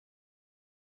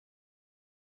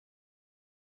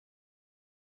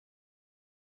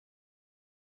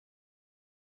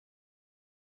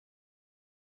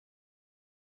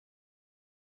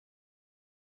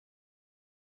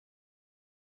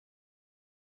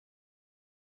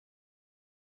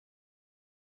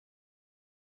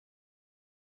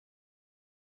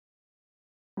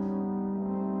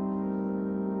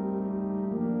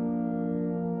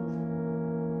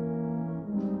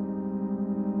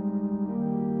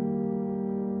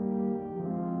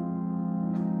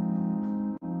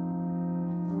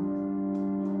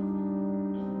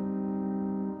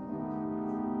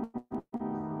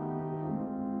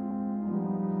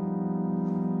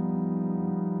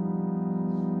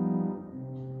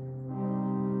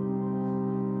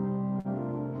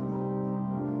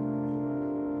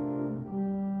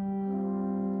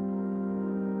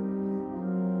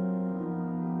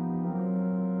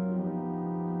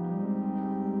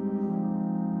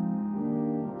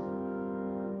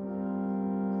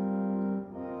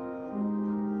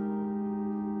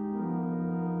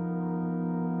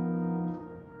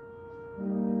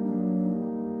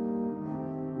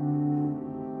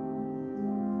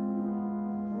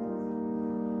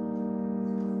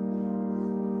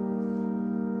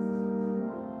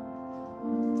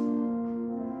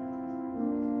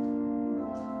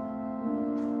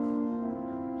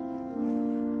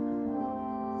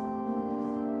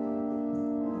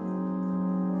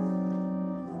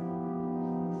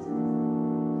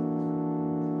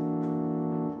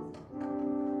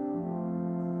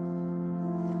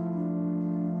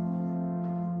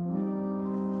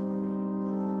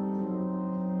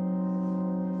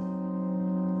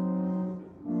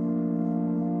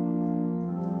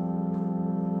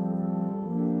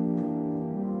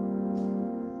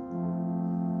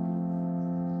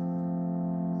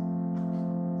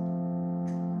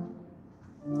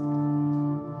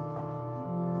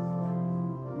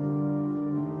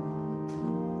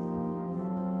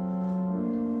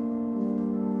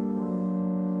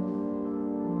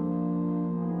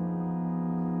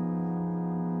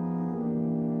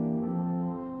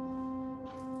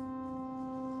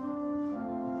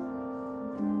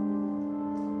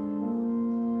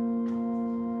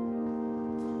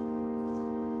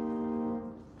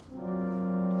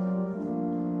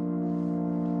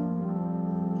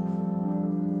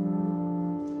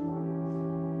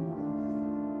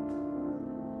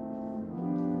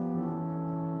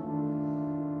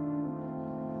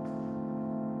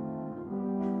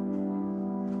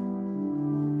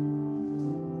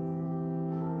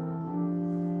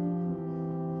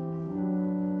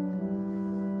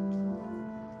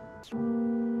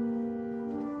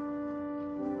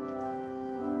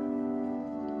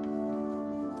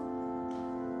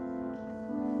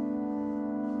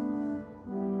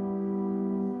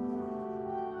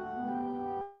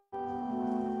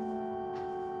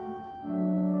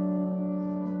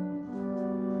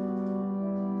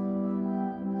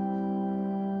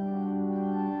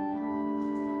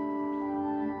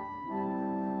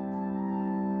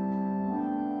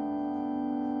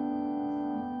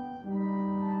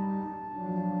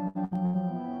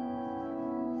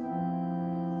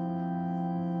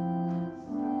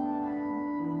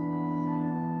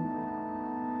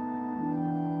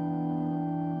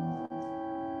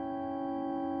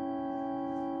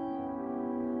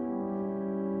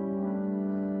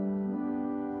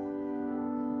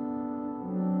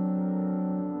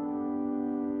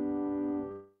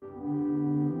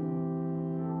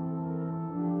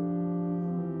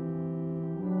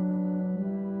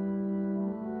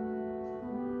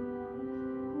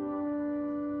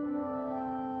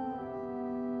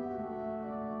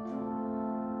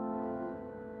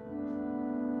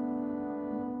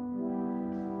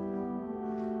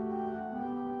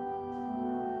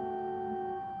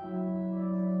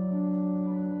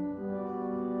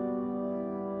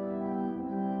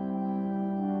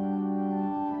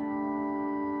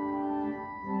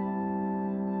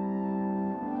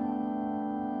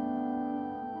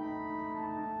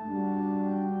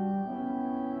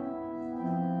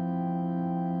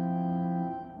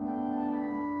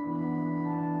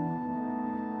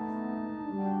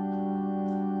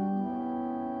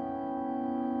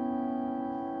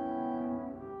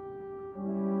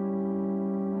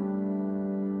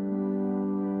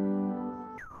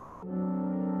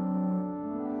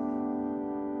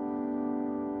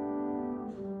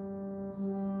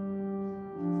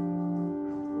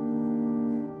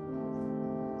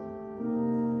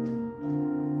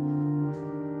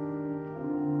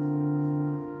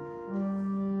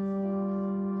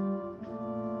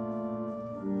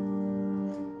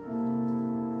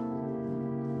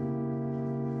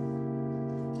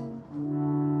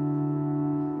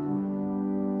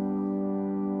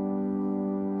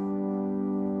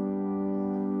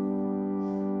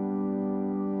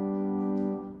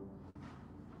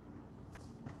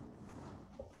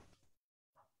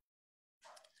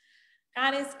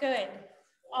God is good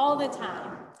all the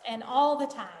time, and all the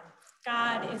time,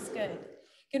 God is good.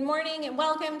 Good morning and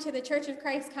welcome to the Church of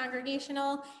Christ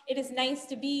Congregational. It is nice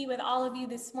to be with all of you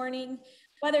this morning.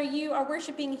 Whether you are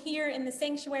worshiping here in the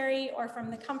sanctuary or from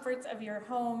the comforts of your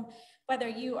home, whether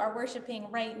you are worshiping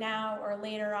right now or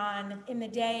later on in the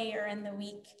day or in the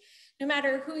week, no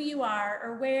matter who you are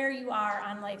or where you are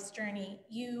on life's journey,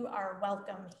 you are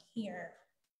welcome here.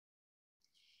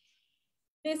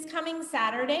 This coming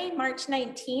Saturday, March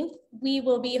 19th, we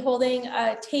will be holding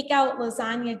a takeout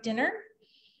lasagna dinner.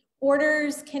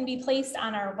 Orders can be placed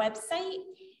on our website,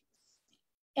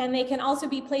 and they can also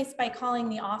be placed by calling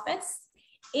the office.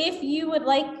 If you would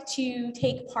like to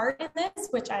take part in this,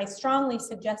 which I strongly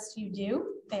suggest you do,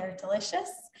 they are delicious,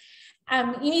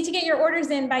 you need to get your orders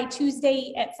in by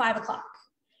Tuesday at 5 o'clock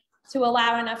to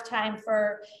allow enough time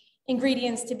for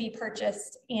ingredients to be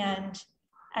purchased and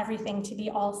everything to be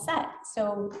all set.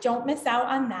 So don't miss out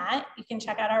on that. You can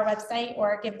check out our website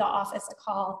or give the office a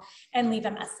call and leave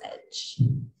a message.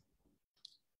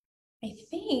 I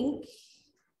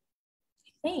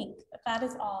think that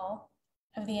is all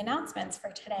of the announcements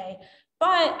for today.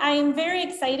 But I am very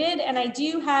excited, and I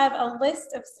do have a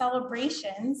list of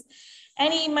celebrations.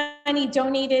 Any money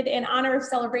donated in honor of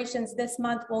celebrations this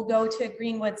month will go to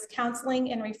Greenwood's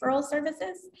Counseling and Referral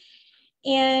Services.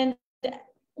 And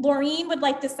Laureen would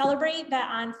like to celebrate that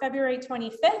on February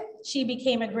 25th, she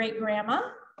became a great grandma.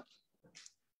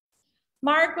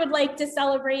 Mark would like to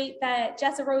celebrate that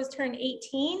Jessa Rose turned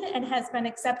 18 and has been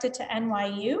accepted to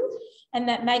NYU, and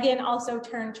that Megan also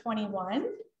turned 21.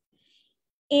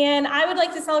 And I would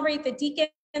like to celebrate the Deacons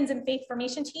and Faith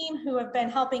Formation team who have been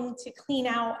helping to clean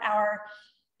out our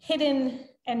hidden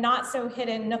and not so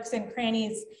hidden nooks and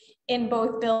crannies in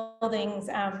both buildings.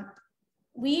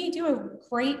 We do a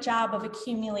great job of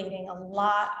accumulating a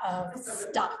lot of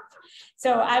stuff.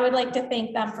 So I would like to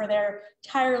thank them for their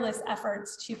tireless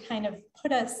efforts to kind of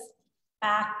put us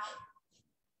back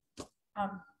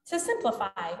to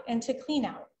simplify and to clean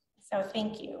out. So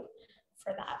thank you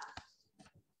for that.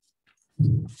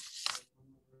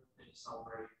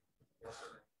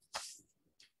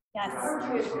 Yes.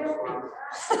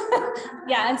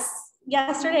 Yes.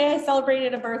 Yesterday I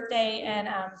celebrated a birthday, and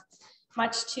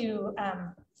much to,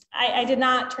 I did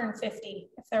not turn 50,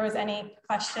 if there was any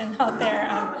question out there.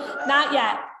 Not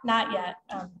yet.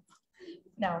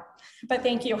 No, but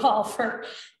thank you all for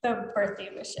the birthday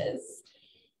wishes.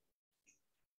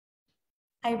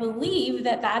 I believe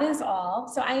that that is all.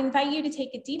 So I invite you to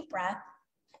take a deep breath,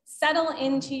 settle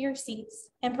into your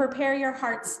seats, and prepare your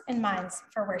hearts and minds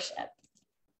for worship.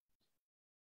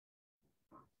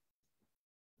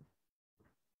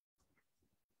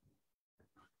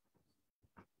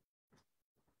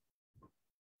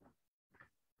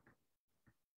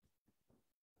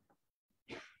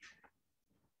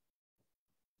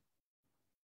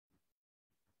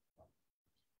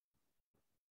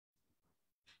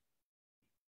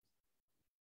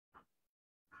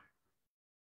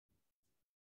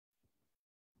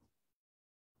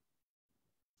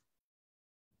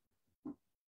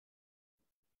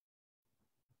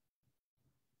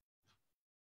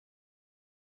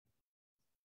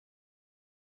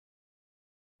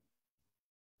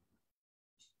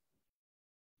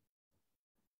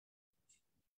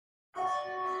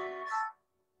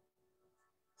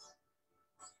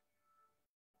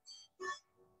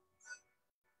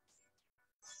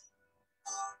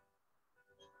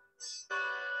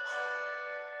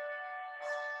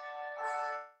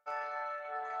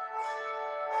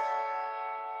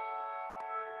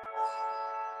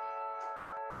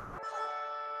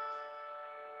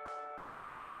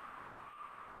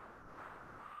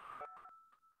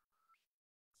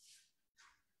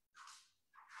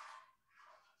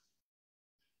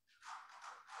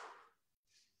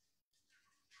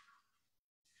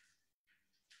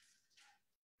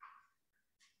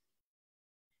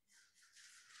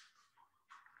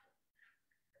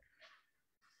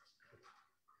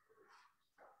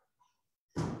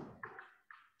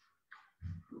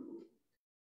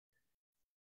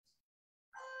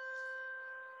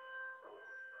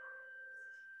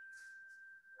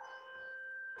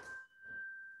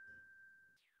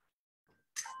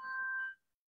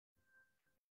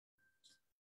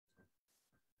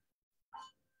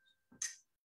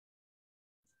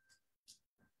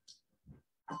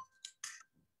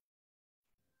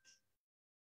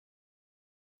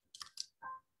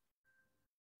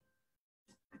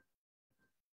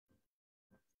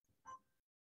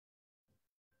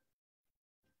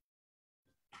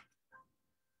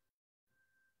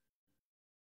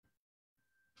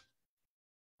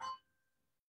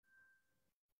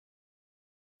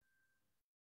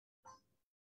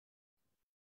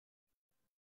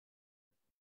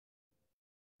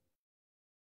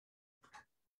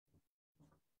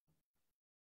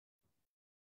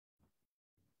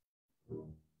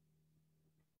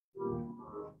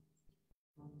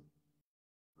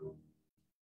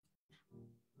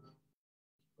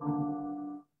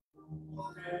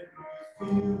 We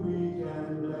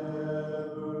can never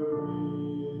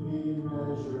really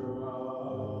measure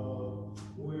up.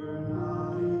 We're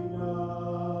not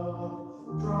enough,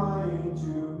 trying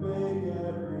to make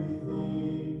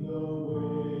everything the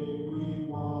way we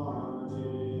want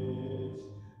it.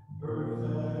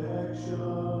 Perfection.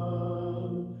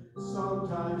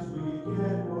 Sometimes we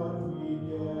get what we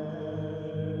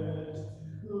get.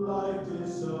 Life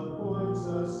disappoints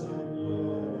us, and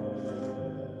yet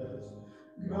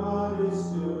God is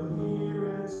still here,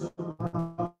 and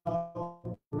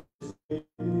somehow it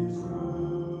is good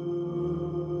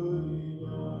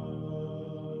enough.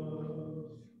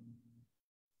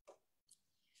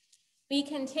 We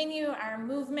continue our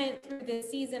movement through the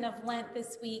season of Lent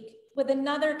this week with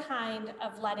another kind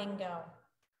of letting go.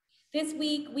 This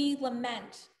week, we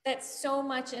lament that so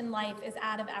much in life is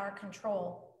out of our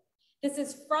control. This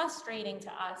is frustrating to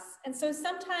us, and so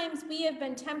sometimes we have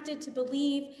been tempted to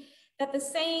believe that the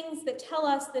sayings that tell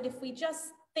us that if we just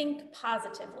think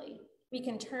positively, we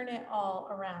can turn it all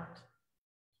around.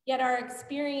 Yet our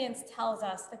experience tells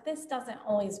us that this doesn't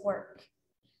always work.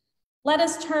 Let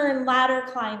us turn ladder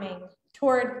climbing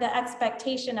toward the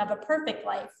expectation of a perfect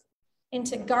life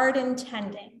into garden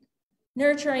tending,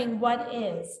 nurturing what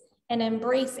is and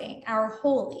embracing our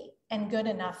holy and good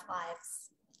enough lives.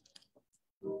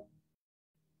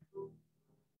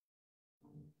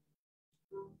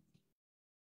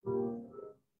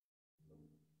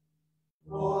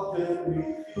 Often we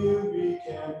feel we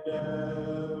can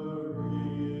never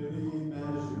really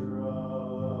measure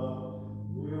up.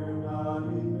 We're not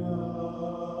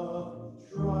enough,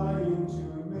 trying to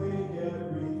make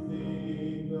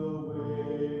everything the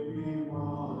way we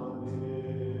want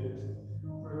it.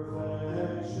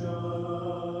 Perfection.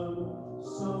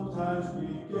 Sometimes we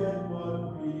get what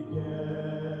we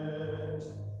get.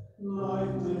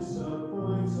 Life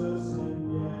disappoints us, and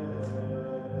yet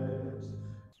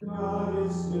God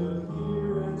is still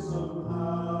here.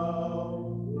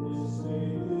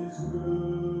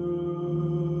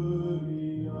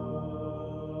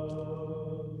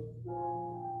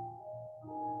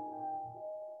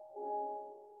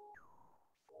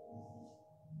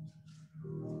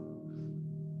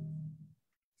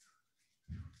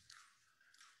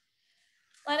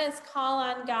 us call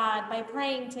on God by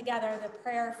praying together the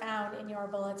prayer found in your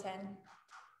bulletin.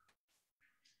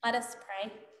 Let us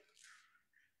pray.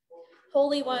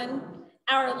 Holy One,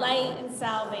 our light and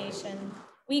salvation,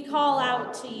 we call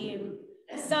out to you,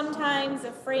 sometimes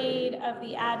afraid of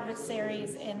the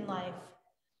adversaries in life.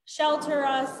 Shelter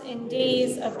us in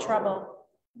days of trouble.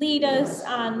 Lead us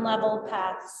on level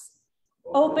paths.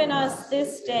 Open us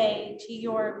this day to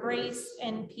your grace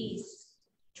and peace.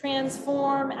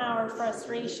 Transform our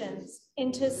frustrations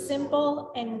into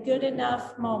simple and good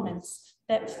enough moments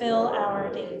that fill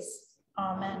our days.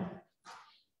 Amen.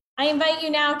 I invite you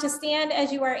now to stand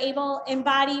as you are able in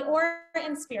body or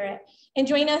in spirit and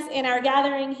join us in our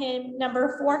gathering hymn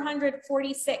number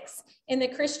 446 in the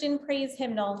Christian Praise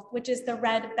Hymnal, which is the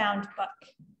red bound book.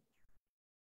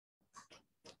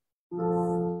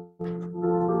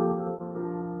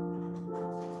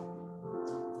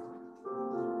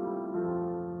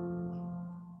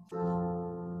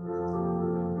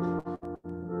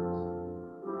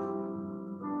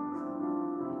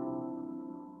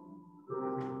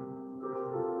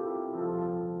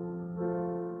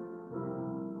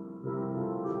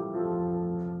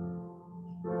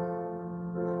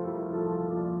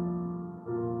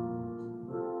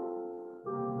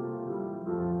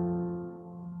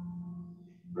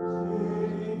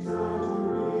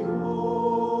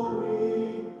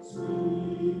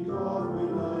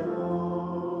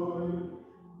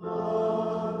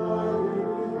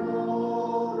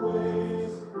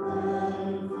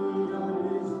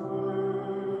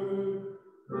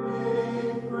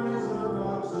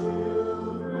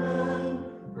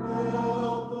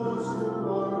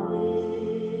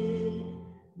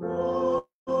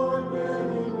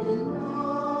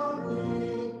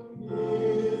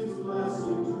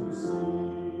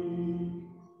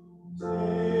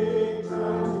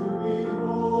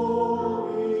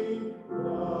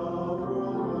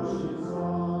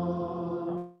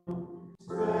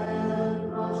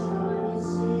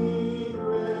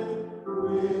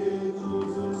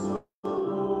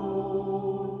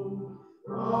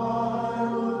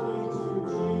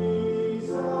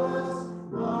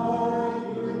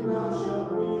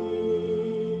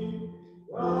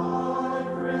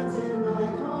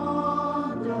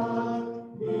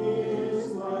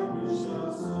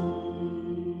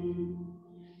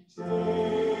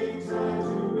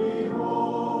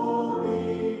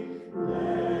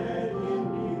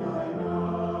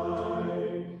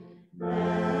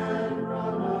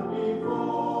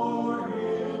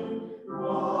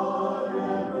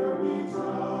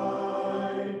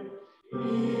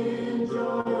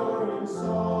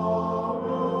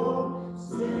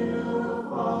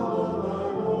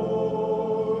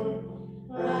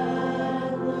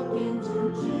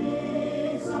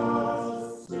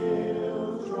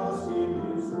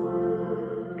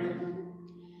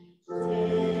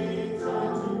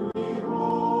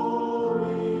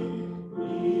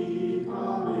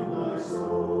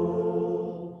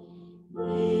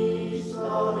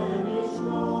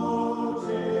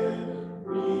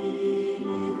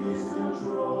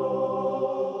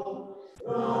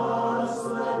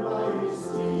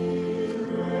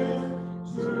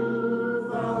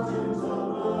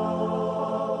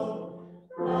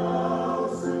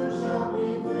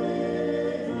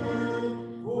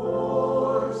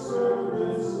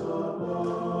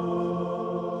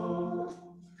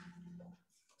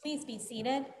 Please be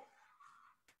seated.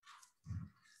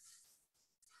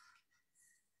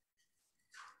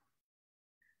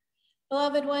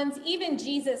 Beloved ones, even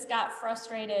Jesus got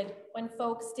frustrated when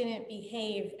folks didn't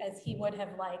behave as he would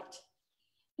have liked.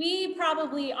 We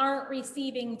probably aren't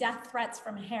receiving death threats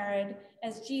from Herod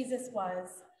as Jesus was,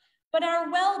 but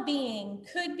our well-being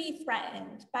could be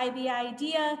threatened by the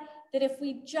idea that if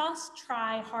we just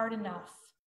try hard enough,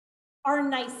 are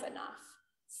nice enough,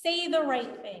 say the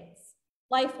right things,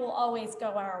 life will always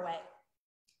go our way.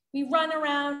 We run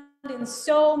around in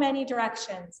so many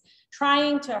directions,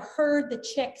 trying to herd the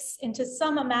chicks into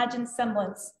some imagined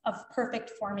semblance of perfect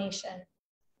formation.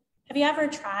 Have you ever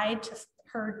tried to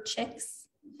herd chicks?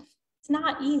 It's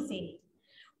not easy.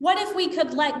 What if we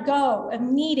could let go of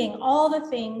needing all the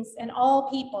things and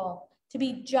all people to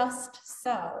be just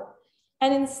so,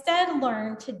 and instead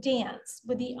learn to dance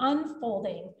with the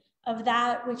unfolding of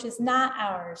that which is not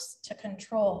ours to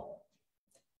control?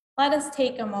 Let us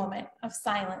take a moment of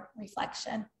silent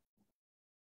reflection.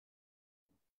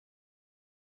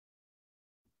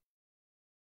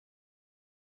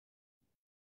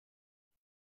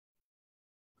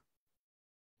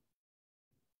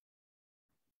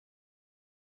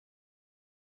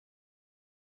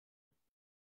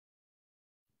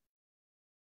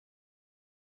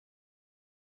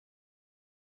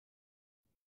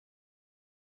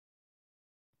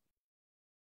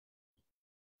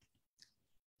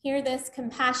 Hear this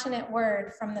compassionate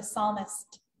word from the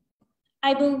psalmist.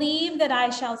 I believe that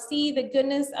I shall see the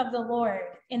goodness of the Lord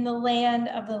in the land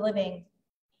of the living.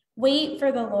 Wait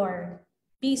for the Lord.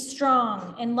 Be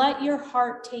strong and let your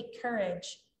heart take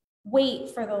courage.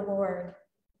 Wait for the Lord.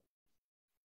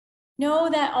 Know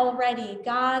that already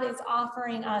God is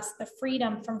offering us the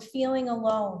freedom from feeling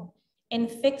alone and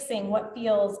fixing what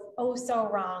feels oh so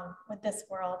wrong with this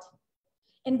world,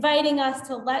 inviting us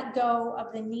to let go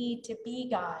of the need to be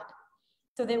God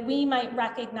so that we might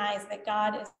recognize that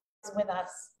God is with us,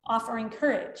 offering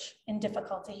courage in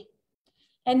difficulty.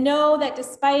 And know that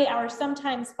despite our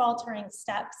sometimes faltering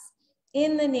steps,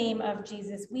 in the name of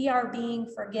Jesus, we are being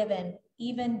forgiven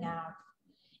even now.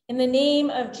 In the name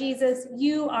of Jesus,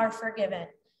 you are forgiven.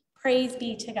 Praise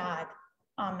be to God.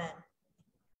 Amen.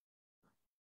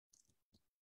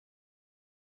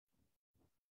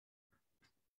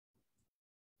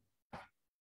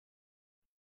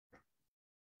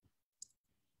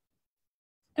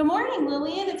 Good morning,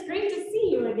 Lillian. It's great to see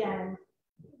you again.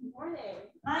 Good morning.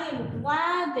 I am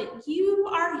glad that you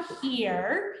are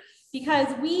here because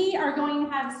we are going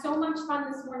to have so much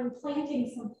fun this morning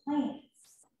planting some plants.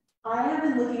 I have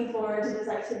been looking forward to this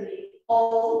activity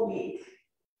all week.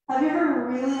 Have you ever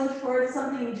really looked forward to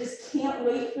something you just can't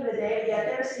wait for the day to get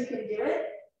there so you can do it?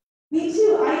 Me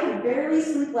too. I could barely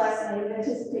sleep last night in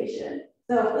anticipation.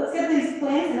 So let's get these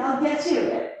plants and I'll get to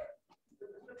it.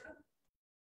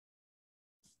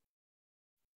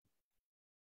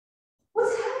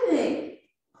 What's happening?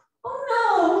 Oh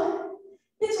no!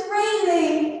 It's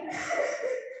raining!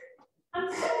 I'm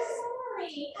so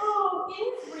sorry. Oh,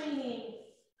 it's raining.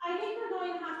 I think we're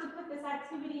going to have to put this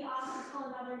activity off until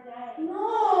another day.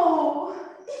 No!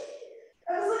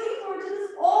 I was looking forward to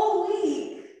this all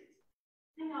week.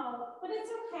 I know, but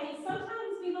it's okay.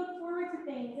 Sometimes we look forward to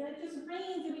things and it just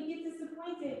rains and we get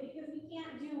disappointed because we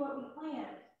can't do what we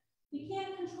planned. We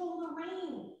can't control the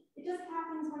rain. It just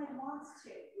happens when it wants to.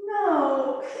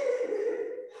 No.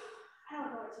 I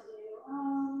don't know what to do.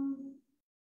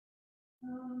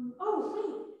 Oh,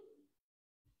 wait.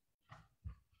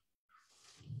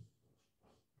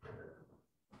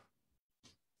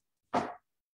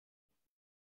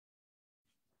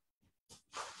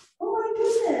 Oh my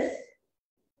goodness.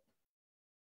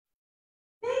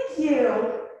 Thank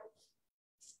you.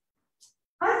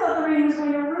 I thought the rain was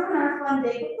going to ruin our fun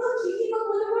day, but look, you came up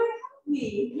with a way to help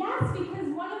me. Yes,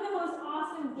 because one of the most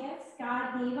awesome gifts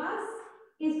God gave us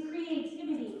is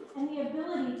creativity and the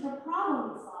ability to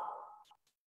problem solve.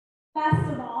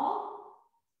 Best of all,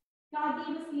 God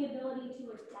gave us the ability to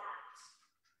adapt.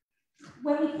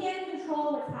 When we can't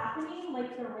control what's happening,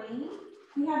 like the rain,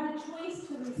 we have the choice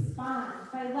to respond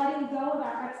by letting go of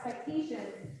our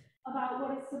expectations about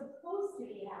what is supposed to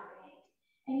be happening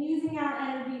and using our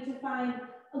energy to find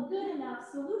a good enough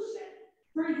solution.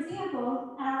 For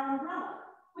example, our umbrella,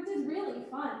 which is really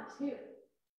fun too.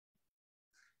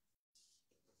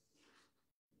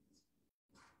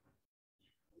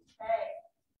 Okay.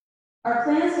 Our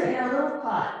plants are in a little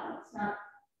pot. No, it's not.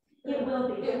 It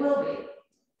will be. It will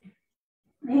be.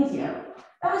 Thank you.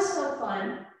 That was so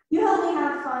fun. You helped me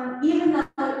have fun even though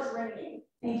it was raining.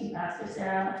 Thank you, Pastor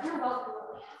Sarah. You're welcome,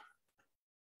 Lillian.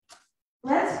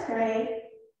 Let's pray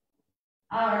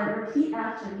our repeat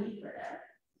after me prayer.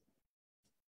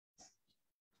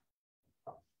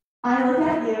 I look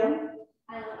at you.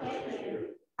 I look at you.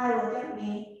 I look at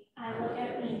me. I look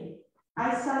at me.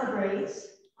 I celebrate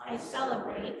I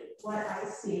celebrate what I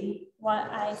see. what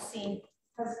I see.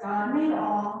 Because God made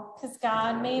all, Because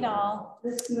God made all,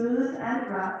 the smooth and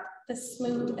rough, the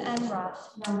smooth and rough.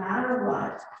 no matter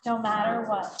what, No matter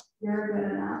what, you're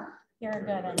good enough. you're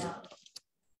good enough.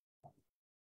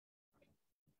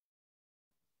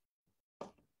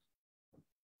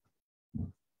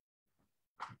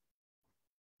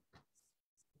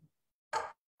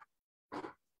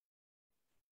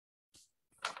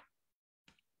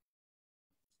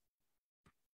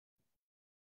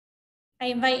 I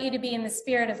invite you to be in the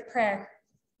spirit of prayer.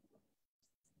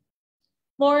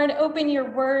 Lord, open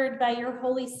your word by your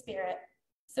Holy Spirit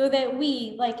so that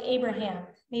we, like Abraham,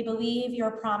 may believe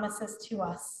your promises to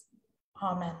us.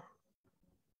 Amen.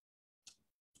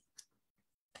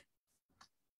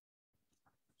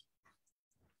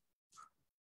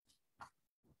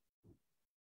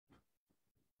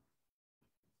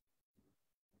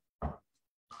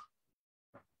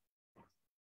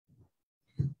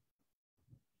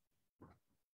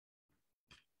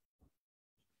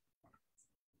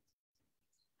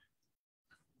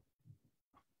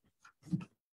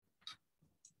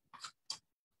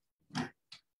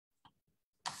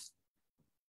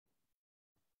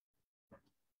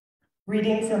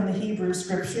 Reading from the Hebrew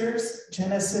Scriptures,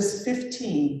 Genesis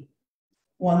 15,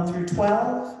 1 through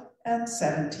 12, and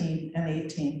 17 and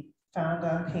 18, found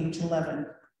on page 11.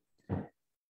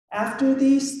 After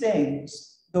these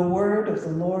things, the word of the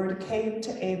Lord came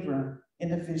to Abram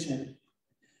in a vision.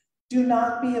 Do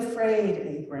not be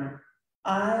afraid, Abram.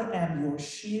 I am your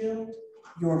shield.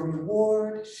 Your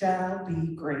reward shall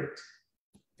be great.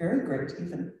 Very great,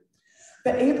 even.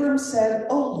 But Abram said,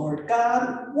 O Lord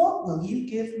God, what will you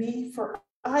give me? For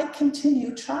I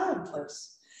continue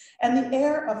childless, and the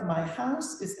heir of my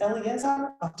house is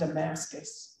Eliezer of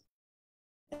Damascus.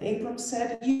 And Abram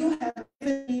said, you have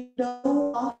given me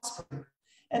no offspring,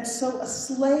 and so a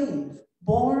slave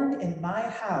born in my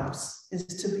house is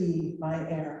to be my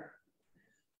heir.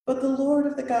 But the Lord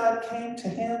of the God came to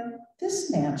him, this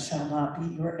man shall not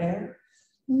be your heir.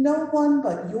 No one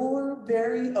but your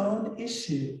very own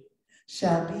issue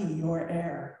shall be your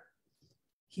heir.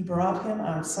 He brought him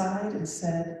outside and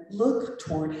said, look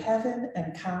toward heaven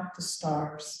and count the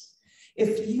stars,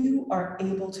 if you are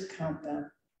able to count them.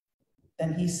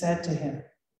 Then he said to him,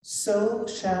 so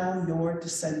shall your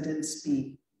descendants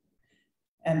be.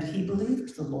 And he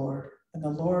believed the Lord, and the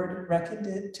Lord reckoned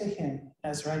it to him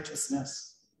as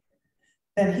righteousness.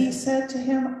 Then he said to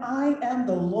him, I am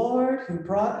the Lord who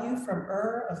brought you from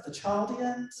Ur of the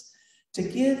Chaldeans to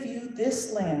give you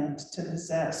this land to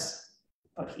possess.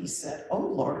 But he said, O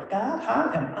Lord God,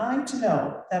 how am I to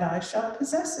know that I shall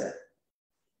possess it?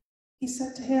 He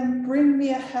said to him, bring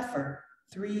me a heifer,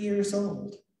 3 years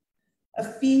old, a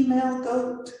female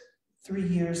goat, 3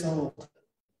 years old,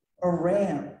 a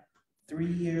ram, 3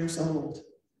 years old,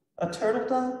 a turtle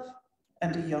dove,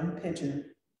 and a young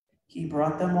pigeon. He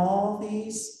brought them all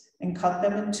these and cut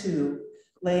them in two,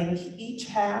 laying each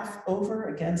half over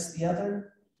against the other.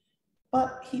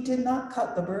 But he did not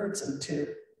cut the birds in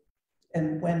two.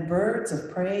 And when birds of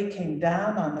prey came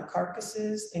down on the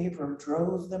carcasses, Abram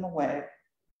drove them away.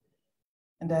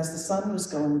 And as the sun was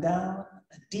going down,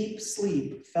 a deep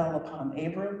sleep fell upon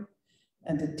Abram,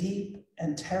 and a deep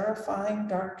and terrifying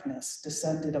darkness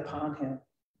descended upon him.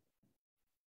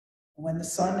 When the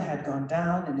sun had gone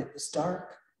down and it was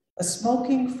dark, a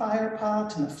smoking fire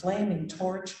pot and a flaming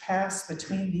torch passed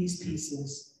between these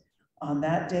pieces. On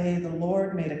that day, the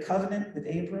Lord made a covenant with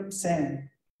Abram, saying,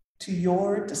 to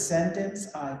your descendants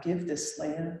I give this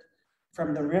land,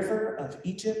 from the river of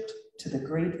Egypt to the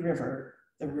great river,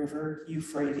 the river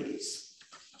Euphrates.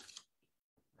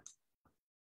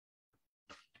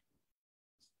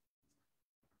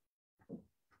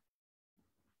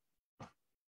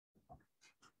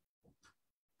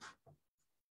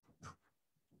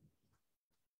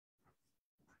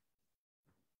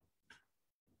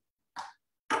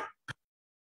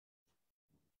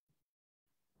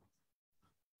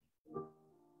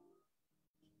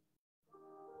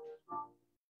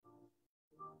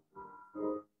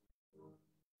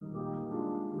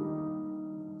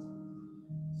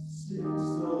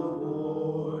 Since the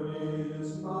Lord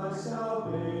is my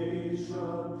salvation,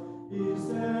 is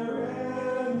there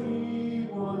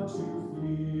anyone to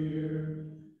fear?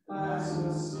 As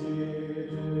a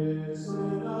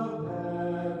citizen of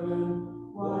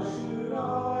heaven, why should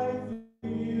I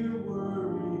fear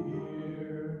worry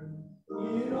here?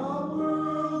 In a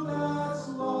world that's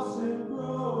lost and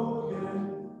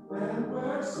broken, and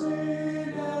where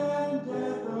sin and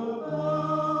death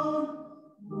abound,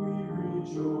 we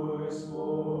rejoice,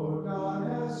 for God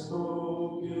has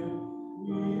spoken.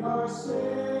 We are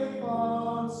safe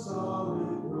on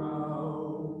solid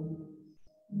ground.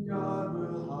 God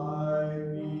will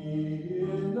hide me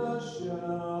in the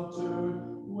shelter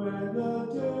when the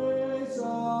days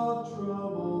of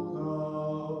trouble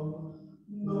come.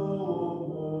 No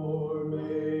more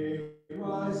may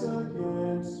rise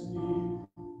against me.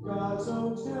 God's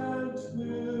own tent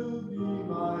will be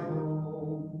my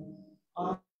home.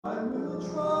 I will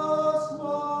trust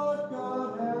what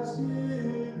God has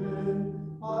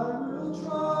given. I will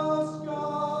trust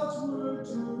God's word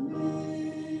to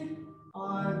me.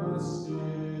 I'm a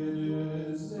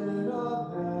citizen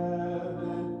of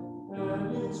heaven,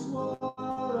 and it's what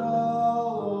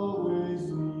I'll always be.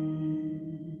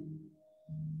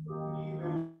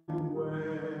 Even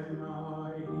when I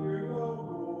hear the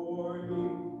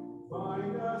warning,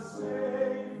 find a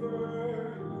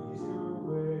safer, easier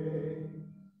way,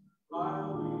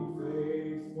 I'll be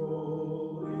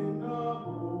faithful in the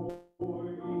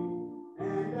morning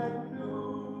and at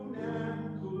noon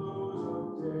and close of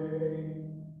day.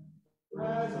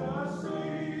 As a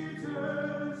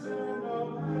citizen of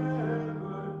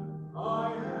heaven, I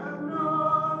have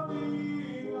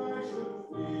nothing I should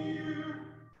fear.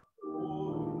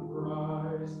 For in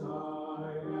Christ I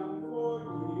am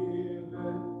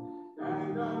forgiven,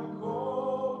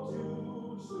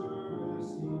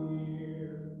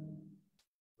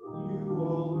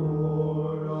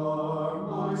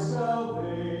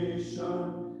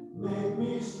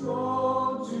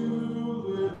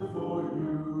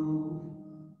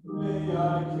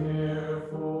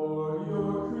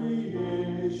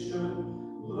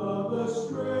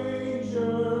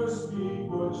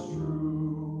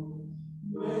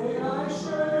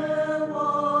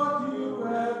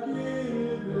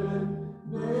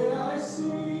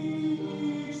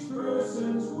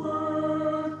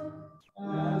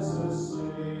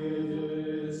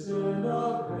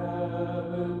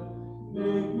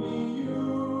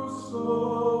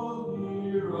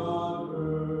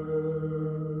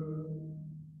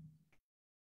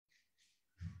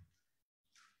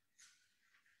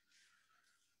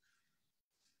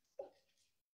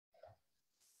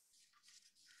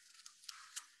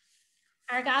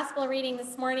 Our gospel reading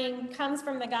this morning comes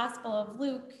from the Gospel of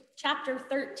Luke, chapter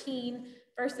 13,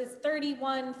 verses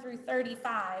 31 through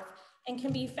 35, and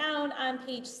can be found on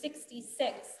page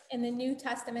 66 in the New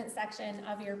Testament section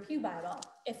of your Pew Bible,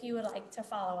 if you would like to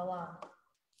follow along.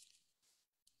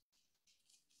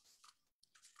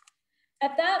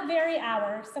 At that very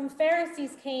hour, some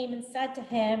Pharisees came and said to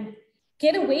him,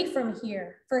 "Get away from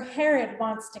here, for Herod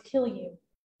wants to kill you."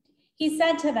 He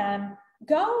said to them,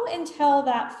 "Go and tell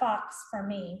that fox for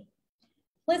me.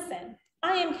 Listen,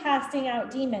 I am casting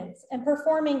out demons and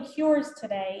performing cures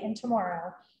today and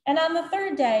tomorrow, and on the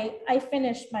third day I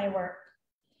finish my work.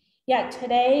 Yet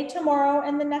today, tomorrow,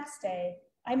 and the next day,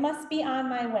 I must be on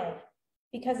my way,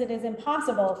 because it is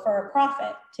impossible for a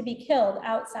prophet to be killed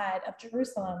outside of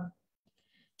Jerusalem.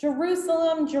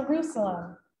 Jerusalem,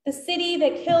 Jerusalem, the city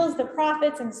that kills the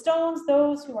prophets and stones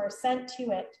those who are sent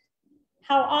to it.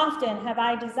 How often have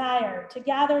I desired to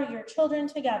gather your children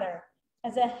together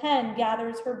as a hen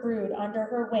gathers her brood under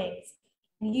her wings,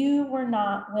 and you were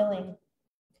not willing.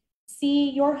 See,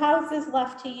 your house is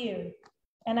left to you,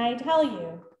 and I tell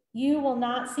you, you will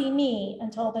not see me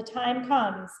until the time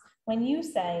comes when you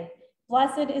say,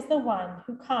 'Blessed is the one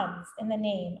who comes in the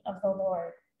name of the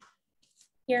Lord.'"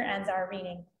 Here ends our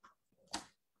reading.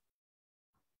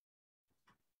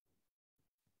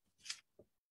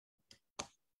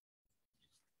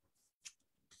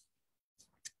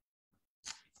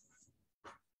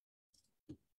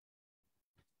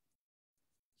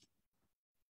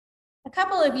 A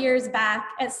couple of years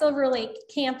back at Silver Lake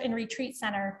Camp and Retreat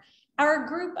Center, our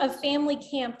group of family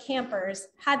camp campers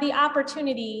had the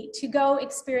opportunity to go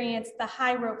experience the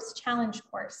High Ropes Challenge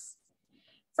course.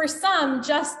 For some,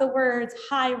 just the words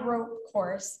high rope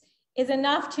course is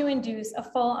enough to induce a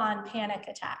full-on panic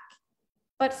attack.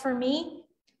 But for me,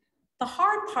 the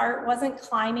hard part wasn't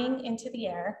climbing into the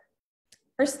air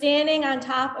or standing on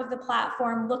top of the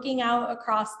platform looking out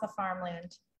across the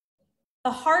farmland. The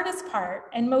hardest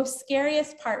part and most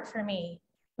scariest part for me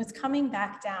was coming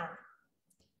back down.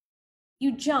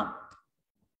 You jump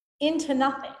into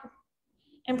nothing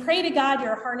and pray to God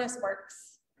your harness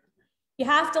works. You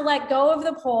have to let go of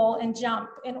the pole and jump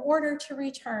in order to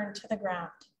return to the ground.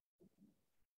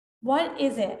 What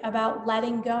is it about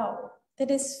letting go that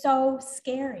is so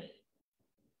scary?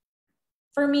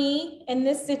 For me, in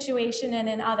this situation and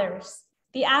in others,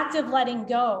 the act of letting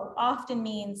go often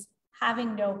means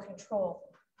having no control.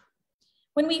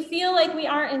 When we feel like we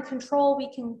aren't in control,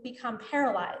 we can become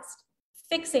paralyzed,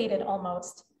 fixated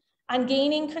almost, on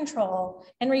gaining control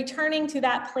and returning to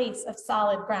that place of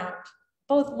solid ground,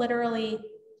 both literally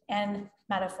and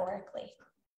metaphorically.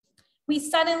 We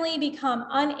suddenly become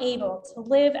unable to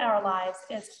live our lives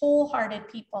as wholehearted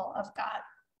people of God.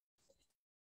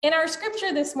 In our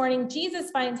scripture this morning,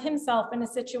 Jesus finds himself in a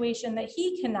situation that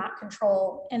he cannot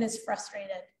control and is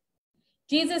frustrated.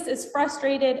 Jesus is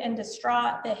frustrated and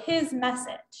distraught that his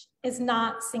message is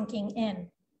not sinking in.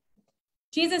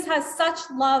 Jesus has such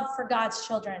love for God's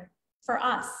children, for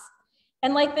us.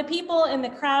 And like the people in the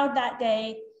crowd that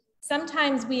day,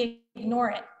 sometimes we ignore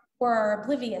it or are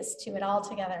oblivious to it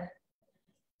altogether.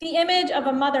 The image of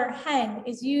a mother hen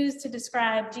is used to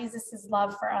describe Jesus'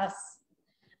 love for us.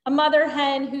 A mother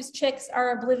hen whose chicks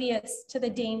are oblivious to the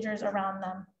dangers around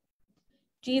them.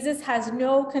 Jesus has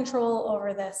no control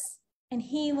over this. And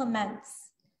he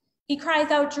laments. He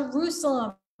cries out,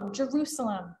 "Jerusalem,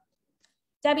 Jerusalem."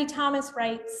 Debbie Thomas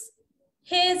writes,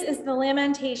 "His is the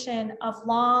lamentation of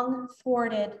long,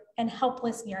 thwarted, and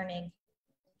helpless yearning.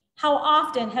 How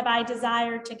often have I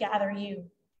desired to gather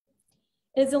you?"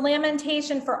 It is a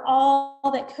lamentation for all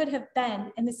that could have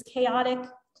been in this chaotic,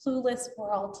 clueless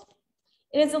world.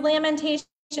 It is a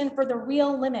lamentation for the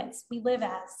real limits we live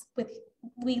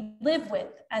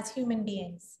with as human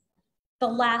beings. The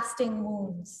lasting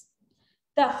wounds,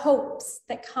 the hopes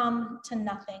that come to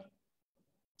nothing.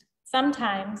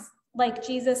 Sometimes, like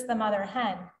Jesus the mother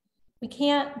hen, we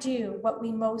can't do what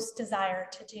we most desire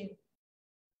to do.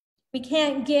 We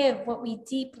can't give what we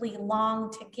deeply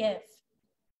long to give.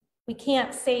 We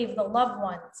can't save the loved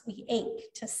ones we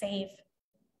ache to save.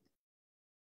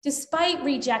 Despite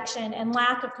rejection and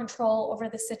lack of control over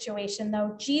the situation,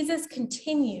 though, Jesus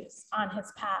continues on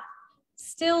his path,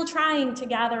 still trying to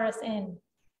gather us in.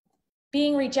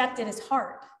 Being rejected is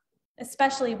hard,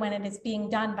 especially when it is being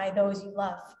done by those you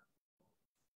love.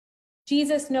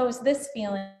 Jesus knows this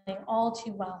feeling all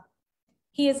too well.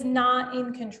 He is not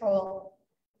in control,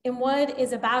 and what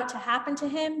is about to happen to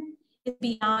him is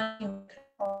beyond human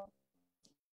control.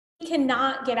 He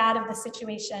cannot get out of the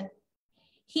situation.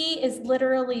 He is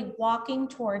literally walking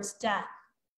towards death,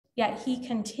 yet he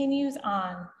continues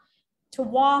on to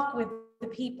walk with the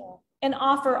people and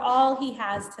offer all he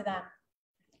has to them,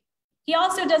 He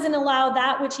also doesn't allow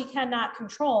that which he cannot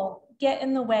control get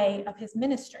in the way of his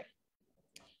ministry.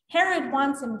 Herod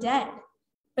wants him dead,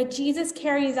 but Jesus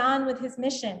carries on with his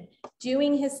mission,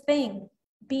 doing his thing,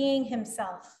 being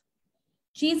himself.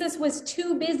 Jesus was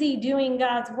too busy doing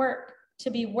God's work to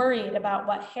be worried about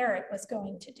what Herod was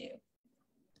going to do.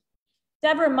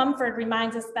 Deborah Mumford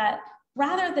reminds us that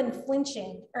rather than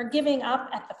flinching or giving up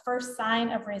at the first sign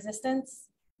of resistance,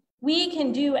 we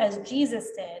can do as Jesus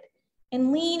did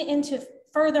and lean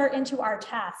further into our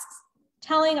tasks,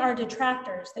 telling our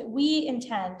detractors that we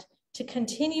intend to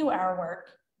continue our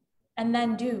work and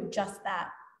then do just that.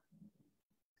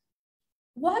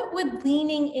 What would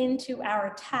leaning into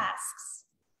our tasks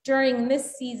during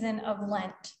this season of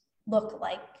Lent look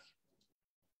like?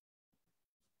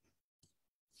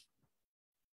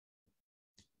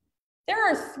 There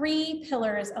are 3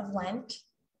 pillars of Lent: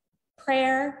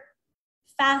 prayer,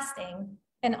 fasting,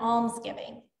 and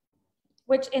almsgiving,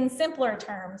 which in simpler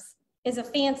terms is a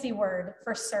fancy word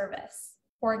for service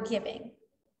or giving.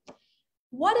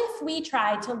 What if we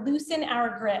tried to loosen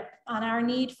our grip on our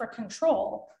need for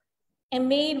control and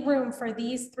made room for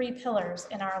these 3 pillars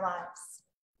in our lives?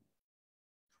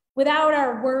 Without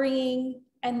our worrying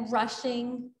and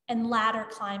rushing and ladder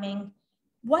climbing,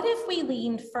 what if we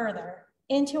leaned further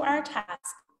into our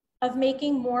task of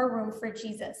making more room for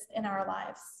Jesus in our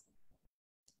lives?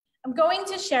 I'm going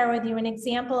to share with you an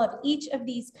example of each of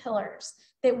these pillars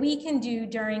that we can do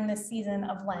during the season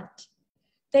of Lent.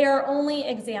 They are only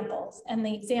examples, and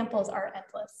the examples are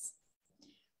endless.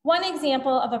 One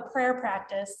example of a prayer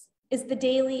practice is the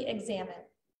daily examen.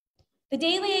 The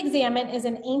daily examen is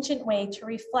an ancient way to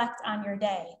reflect on your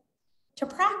day. To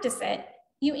practice it,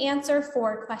 you answer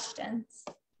 4 questions.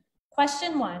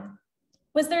 Question 1,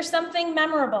 was there something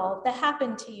memorable that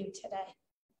happened to you today?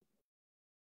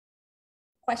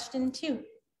 Question 2,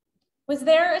 was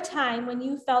there a time when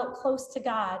you felt close to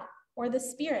God or the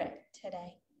Spirit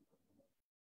today?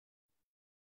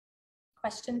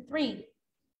 Question 3,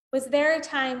 was there a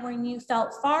time when you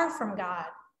felt far from God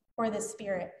or the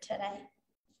Spirit today?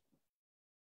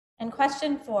 And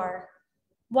question 4,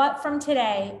 what from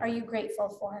today are you grateful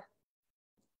for?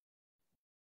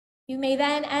 You may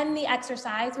then end the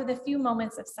exercise with a few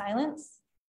moments of silence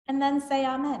and then say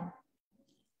amen.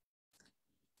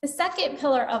 The second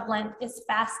pillar of Lent is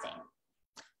fasting.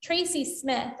 Tracy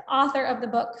Smith, author of the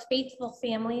book Faithful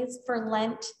Families for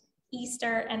Lent,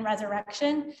 Easter, and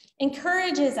Resurrection,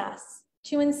 encourages us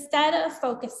to, instead of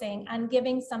focusing on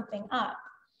giving something up,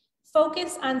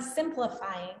 focus on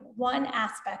simplifying one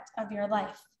aspect of your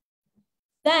life.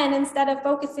 Then, instead of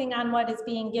focusing on what is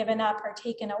being given up or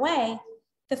taken away,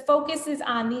 the focus is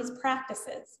on these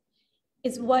practices,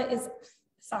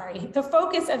 the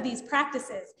focus of these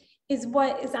practices is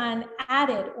what is on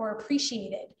added or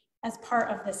appreciated as part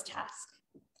of this task.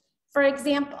 For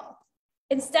example,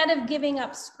 instead of giving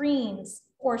up screens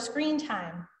or screen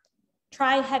time,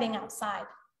 try heading outside.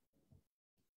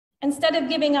 Instead of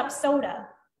giving up soda,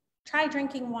 try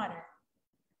drinking water.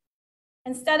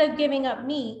 Instead of giving up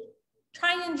meat,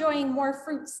 try enjoying more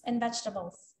fruits and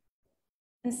vegetables.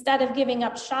 Instead of giving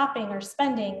up shopping or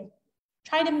spending,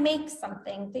 try to make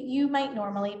something that you might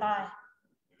normally buy.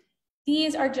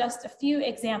 These are just a few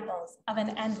examples of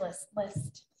an endless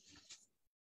list.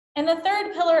 And the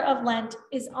third pillar of Lent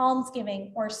is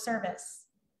almsgiving or service,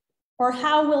 or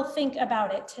how we'll think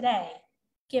about it today,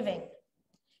 giving.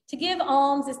 To give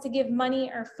alms is to give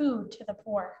money or food to the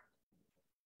poor.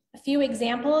 A few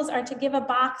examples are to give a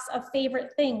box of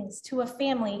favorite things to a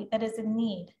family that is in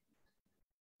need.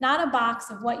 Not a box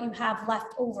of what you have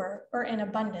left over or in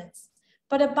abundance,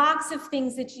 but a box of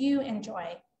things that you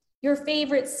enjoy. Your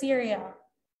favorite cereal,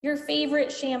 your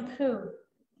favorite shampoo,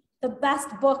 the best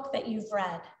book that you've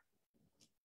read.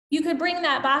 You could bring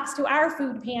that box to our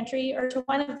food pantry or to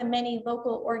one of the many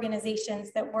local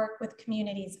organizations that work with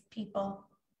communities of people.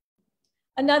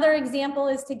 Another example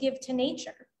is to give to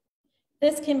nature.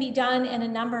 This can be done in a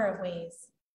number of ways.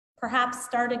 Perhaps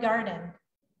start a garden,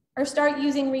 or start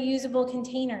using reusable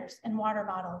containers and water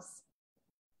bottles.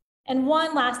 And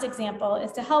one last example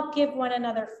is to help give one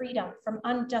another freedom from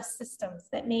unjust systems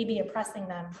that may be oppressing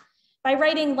them by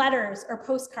writing letters or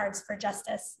postcards for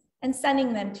justice and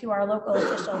sending them to our local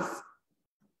officials.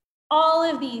 All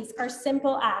of these are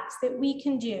simple acts that we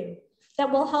can do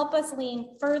that will help us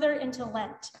lean further into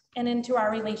Lent and into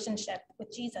our relationship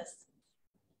with Jesus.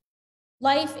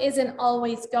 Life isn't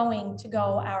always going to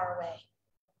go our way.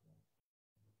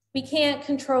 We can't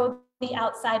control the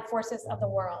outside forces of the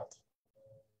world,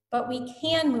 but we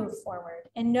can move forward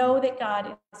and know that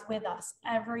God is with us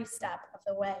every step of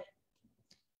the way,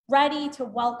 ready to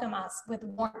welcome us with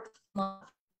warmth and love.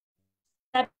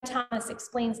 Deb Thomas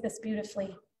explains this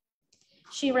beautifully.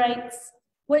 She writes,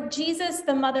 "What Jesus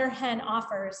the mother hen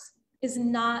offers is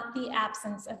not the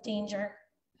absence of danger,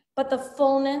 but the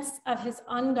fullness of his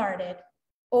unguarded,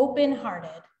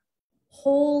 open-hearted,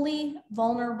 wholly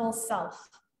vulnerable self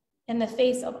in the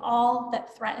face of all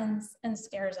that threatens and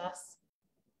scares us.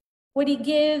 What he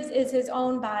gives is his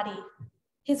own body,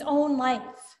 his own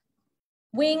life,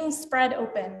 wings spread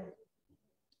open,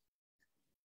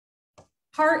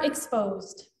 heart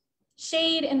exposed,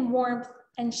 shade and warmth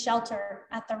and shelter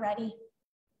at the ready.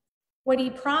 What he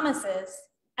promises,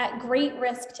 at great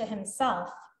risk to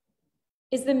himself,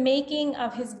 is the making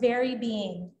of his very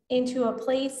being into a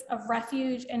place of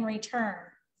refuge and return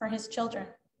for his children,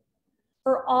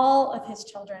 for all of his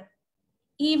children,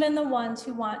 even the ones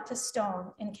who want to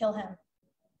stone and kill him.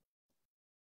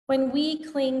 When we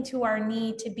cling to our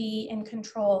need to be in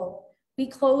control, we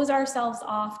close ourselves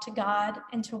off to God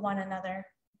and to one another.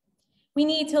 We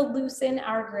need to loosen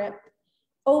our grip,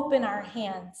 open our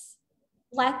hands,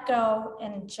 let go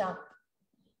and jump,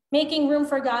 making room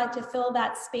for God to fill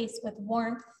that space with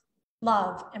warmth,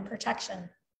 love, and protection.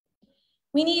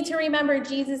 We need to remember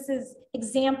Jesus's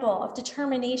example of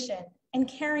determination and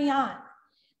carry on,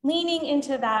 leaning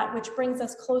into that which brings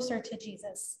us closer to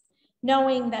Jesus,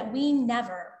 knowing that we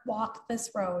never walk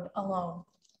this road alone.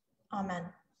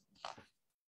 Amen.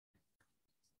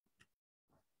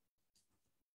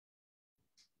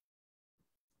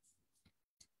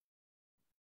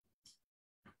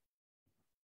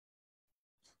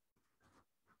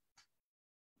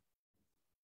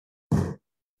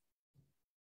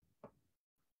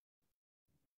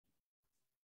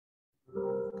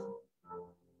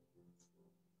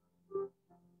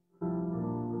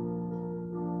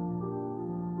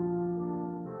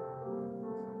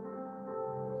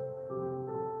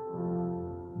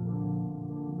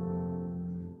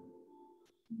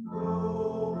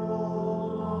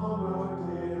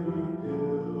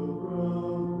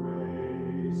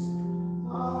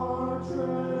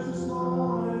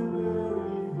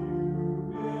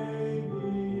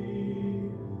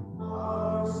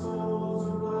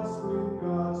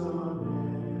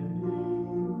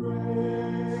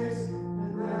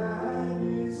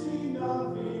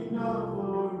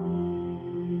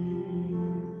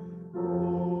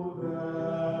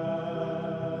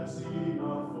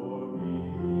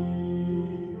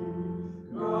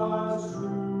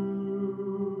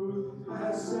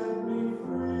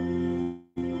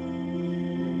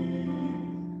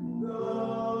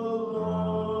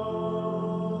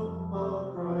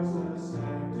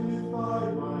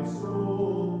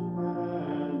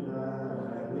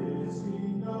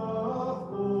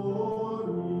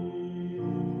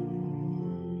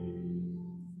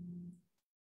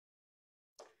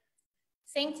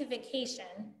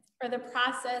 Sanctification, or the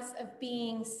process of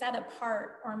being set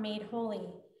apart or made holy,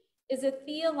 is a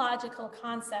theological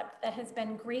concept that has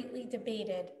been greatly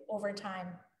debated over time.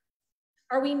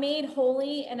 Are we made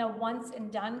holy in a once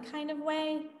and done kind of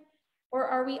way, or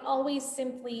are we always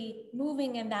simply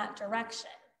moving in that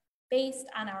direction based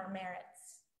on our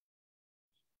merits?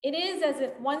 It is as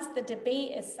if once the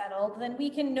debate is settled, then we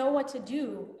can know what to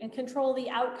do and control the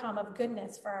outcome of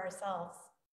goodness for ourselves.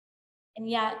 And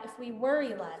yet, if we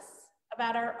worry less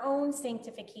about our own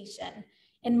sanctification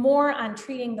and more on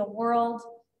treating the world,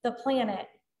 the planet,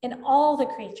 and all the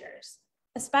creatures,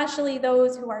 especially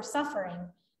those who are suffering,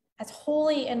 as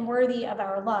holy and worthy of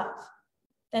our love,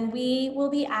 then we will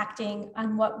be acting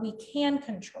on what we can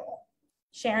control,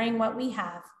 sharing what we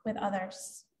have with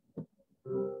others.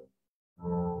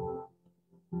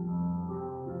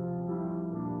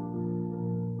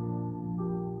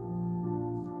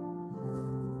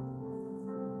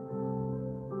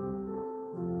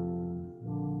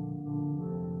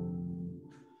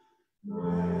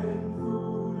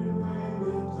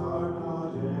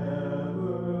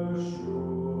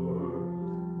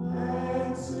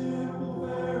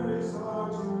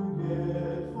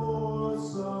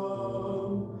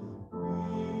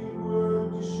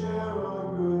 Share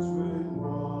our goods with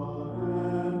one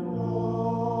and one.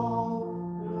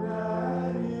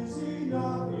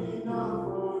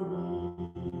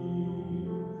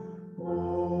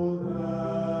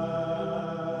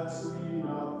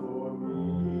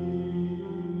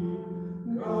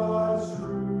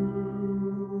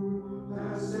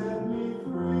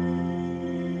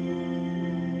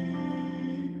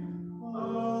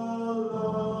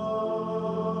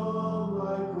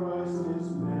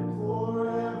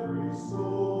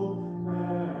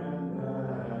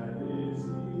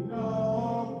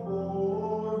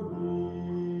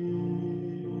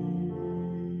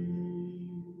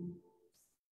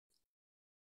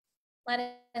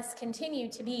 Let us continue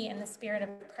to be in the spirit of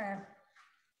prayer.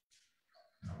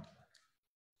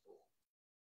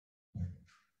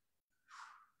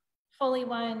 Holy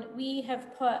One, we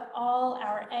have put all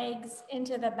our eggs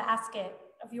into the basket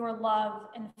of your love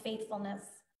and faithfulness.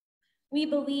 We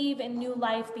believe in new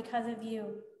life because of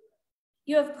you.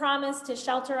 You have promised to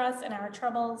shelter us in our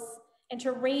troubles and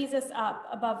to raise us up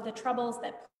above the troubles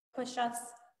that push us,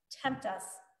 tempt us,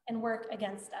 and work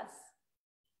against us.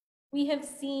 We have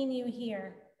seen you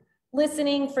here,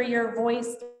 listening for your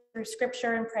voice through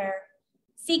scripture and prayer,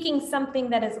 seeking something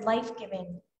that is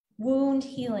life-giving, wound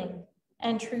healing,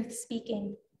 and truth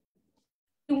speaking.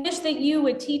 We wish that you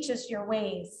would teach us your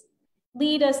ways,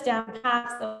 lead us down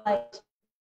paths of light,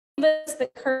 give us the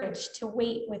courage to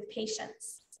wait with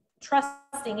patience,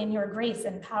 trusting in your grace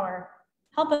and power.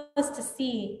 Help us to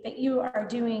see that you are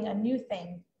doing a new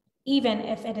thing, even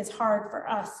if it is hard for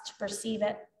us to perceive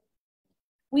it.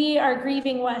 We are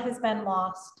grieving what has been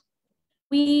lost.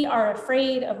 We are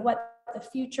afraid of what the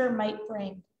future might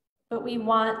bring, but we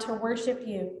want to worship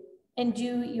you and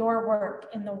do your work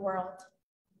in the world.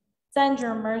 Send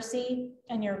your mercy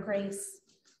and your grace.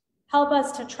 Help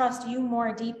us to trust you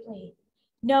more deeply,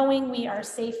 knowing we are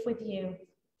safe with you,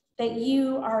 that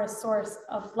you are a source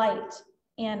of light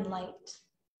and light.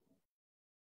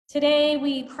 Today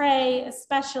we pray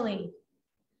especially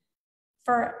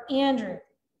for Andrew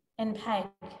and Peg.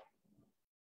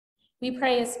 We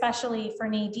pray especially for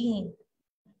Nadine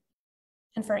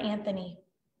and for Anthony.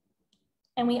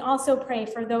 And we also pray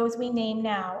for those we name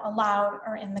now aloud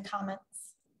or in the comments.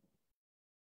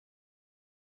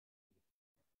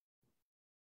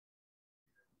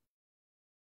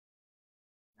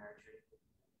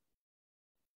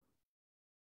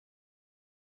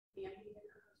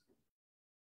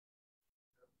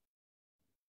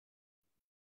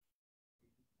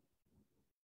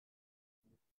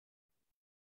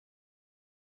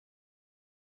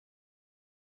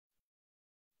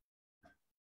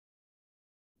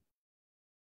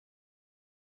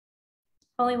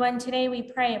 Holy One, today we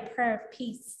pray a prayer of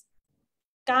peace.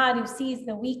 God who sees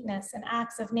the weakness and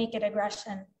acts of naked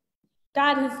aggression.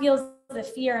 God who feels the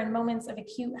fear in moments of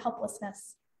acute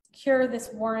helplessness. Cure this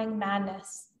warring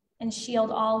madness and shield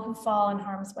all who fall in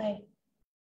harm's way.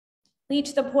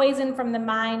 Leach the poison from the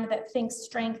mind that thinks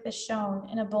strength is shown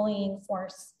in a bullying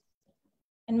force.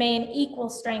 And may an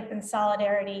equal strength and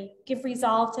solidarity give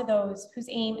resolve to those whose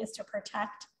aim is to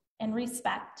protect and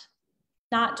respect,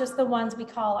 not just the ones we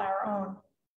call our own,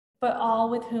 but all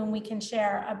with whom we can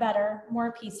share a better,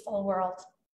 more peaceful world.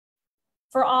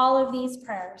 For all of these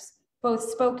prayers, both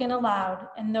spoken aloud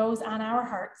and those on our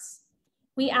hearts,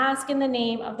 we ask in the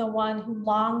name of the one who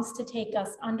longs to take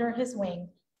us under his wing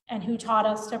and who taught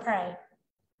us to pray.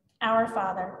 Our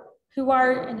Father, who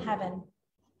art in heaven,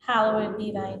 hallowed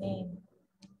be thy name.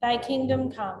 Thy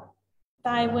kingdom come,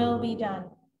 thy will be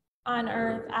done, on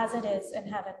earth as it is in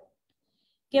heaven.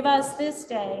 Give us this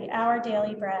day our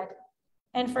daily bread,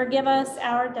 and forgive us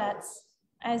our debts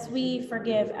as we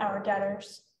forgive our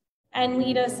debtors. And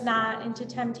lead us not into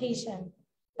temptation,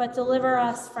 but deliver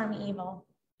us from evil.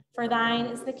 For thine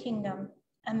is the kingdom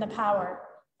and the power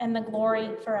and the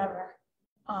glory forever.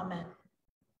 Amen.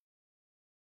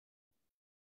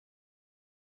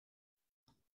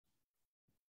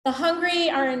 The hungry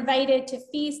are invited to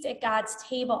feast at God's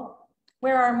table,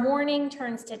 where our mourning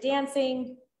turns to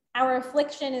dancing, our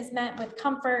affliction is met with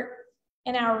comfort,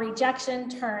 and our rejection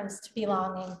turns to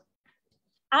belonging.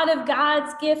 Out of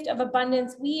God's gift of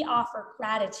abundance, we offer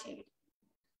gratitude.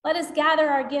 Let us gather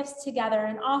our gifts together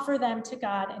and offer them to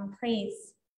God in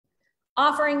praise.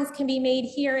 Offerings can be made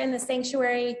here in the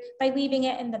sanctuary by leaving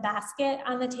it in the basket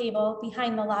on the table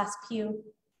behind the last pew.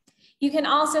 You can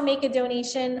also make a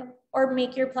donation or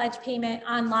make your pledge payment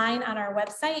online on our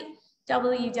website,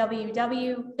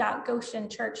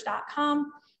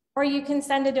 www.goshenchurch.com, or you can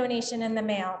send a donation in the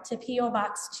mail to P.O.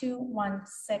 Box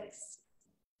 216.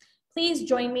 Please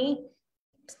join me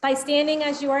by standing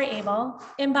as you are able,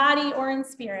 in body or in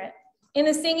spirit, in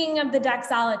the singing of the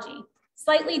doxology,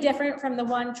 slightly different from the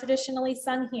one traditionally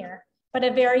sung here, but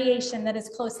a variation that is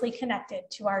closely connected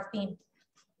to our theme.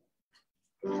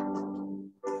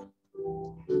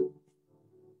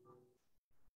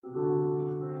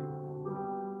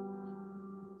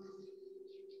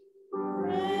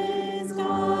 Praise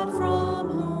God from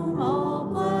whom all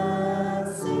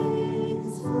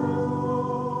blessings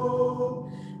flow.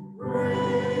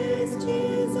 Praise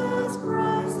Jesus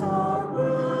Christ, our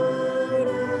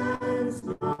burdens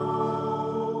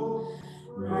know.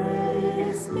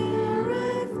 Praise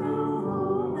Spirit through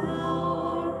whom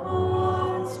our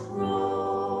hearts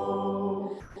grow.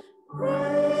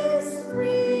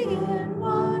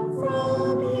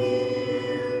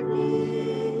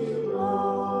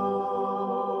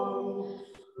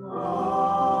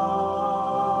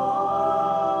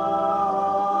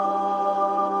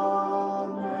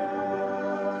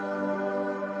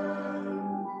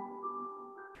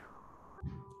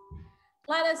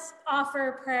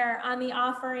 offer prayer on the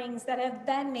offerings that have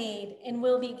been made and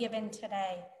will be given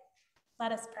today.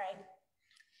 Let us pray.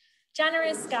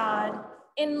 Generous God,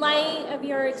 in light of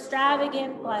your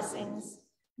extravagant blessings,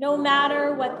 no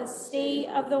matter what the state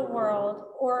of the world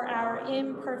or our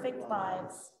imperfect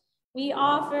lives, we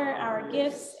offer our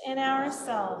gifts and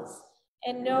ourselves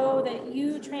and know that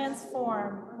you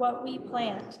transform what we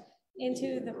plant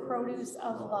into the produce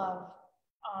of love.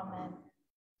 Amen.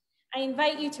 I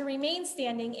invite you to remain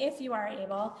standing if you are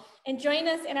able and join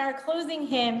us in our closing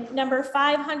hymn, number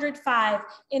 505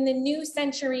 in the New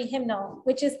Century Hymnal,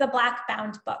 which is the black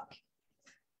bound book.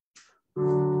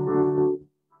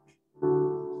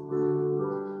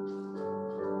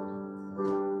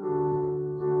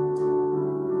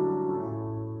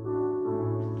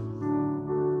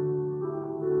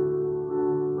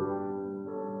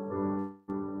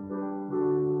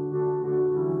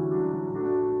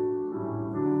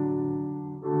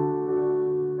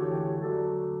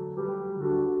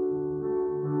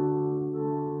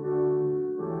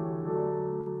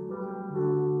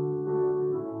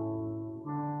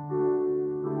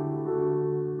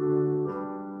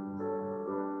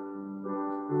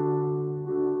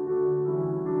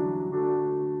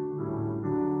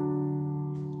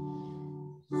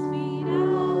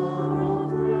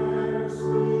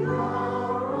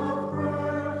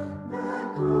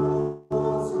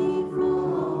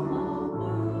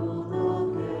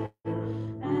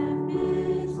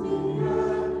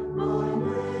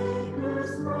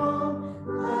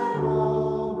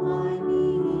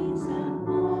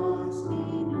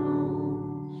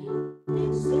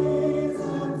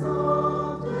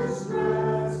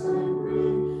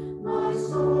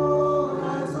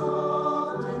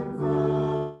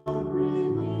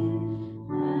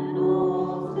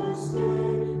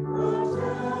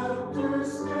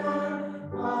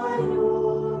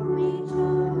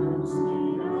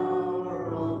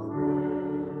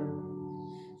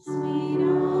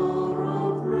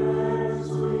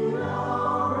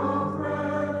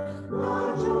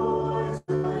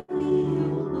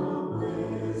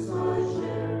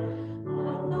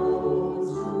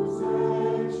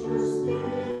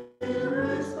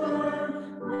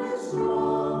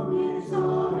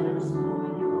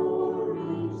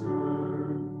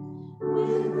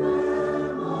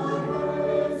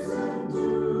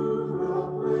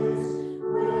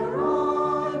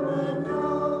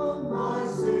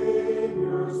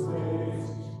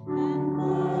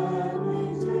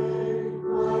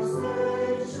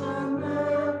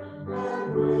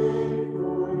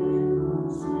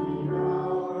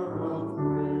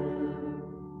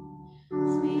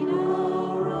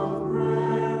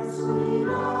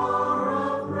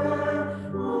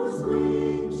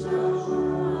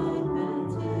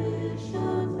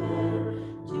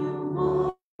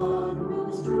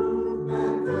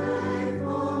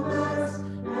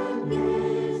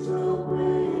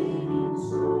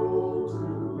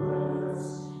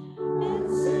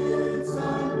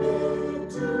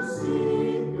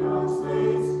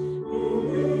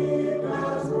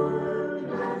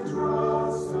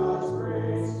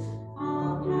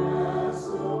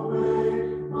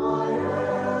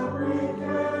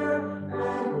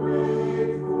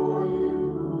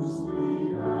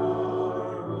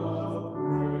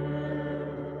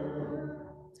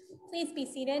 Please be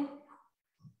seated.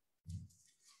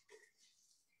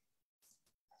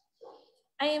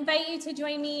 I invite you to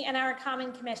join me in our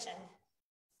common commission.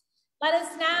 Let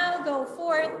us now go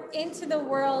forth into the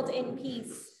world in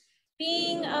peace,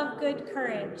 being of good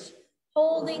courage,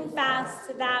 holding fast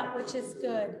to that which is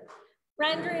good,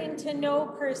 rendering to no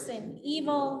person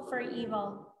evil for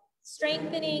evil,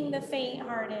 strengthening the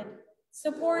faint-hearted,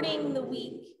 supporting the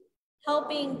weak,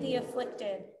 helping the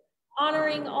afflicted,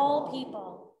 honoring all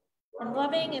people, and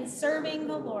loving and serving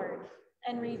the Lord,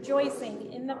 and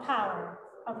rejoicing in the power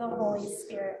of the Holy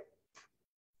Spirit.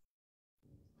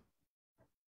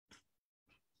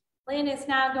 Lynn is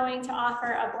now going to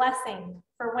offer a blessing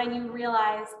for when you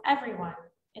realize everyone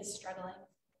is struggling.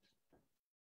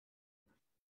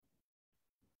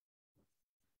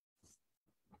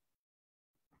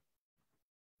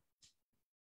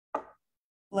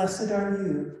 Blessed are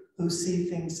you who see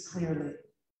things clearly,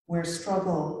 where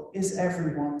struggle is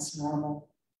everyone's normal.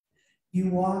 You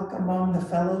walk among the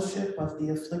fellowship of the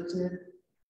afflicted,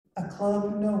 a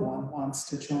club no one wants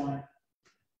to join.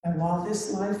 And while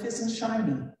this life isn't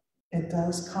shiny, it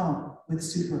does come with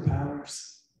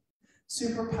superpowers.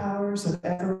 Superpowers of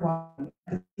ever-widening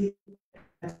empathy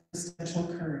and existential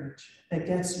courage that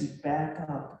gets you back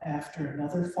up after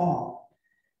another fall,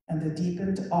 and the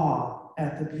deepened awe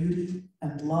at the beauty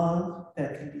and love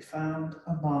that can be found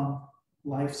among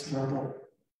life's rubble.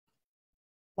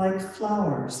 Like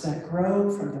flowers that grow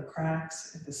from the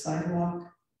cracks in the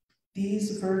sidewalk,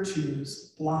 these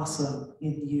virtues blossom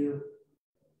in you.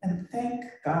 And thank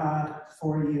God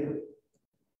for you.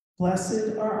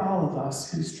 Blessed are all of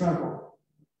us who struggle,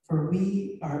 for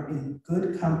we are in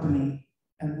good company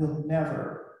and will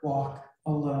never walk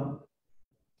alone.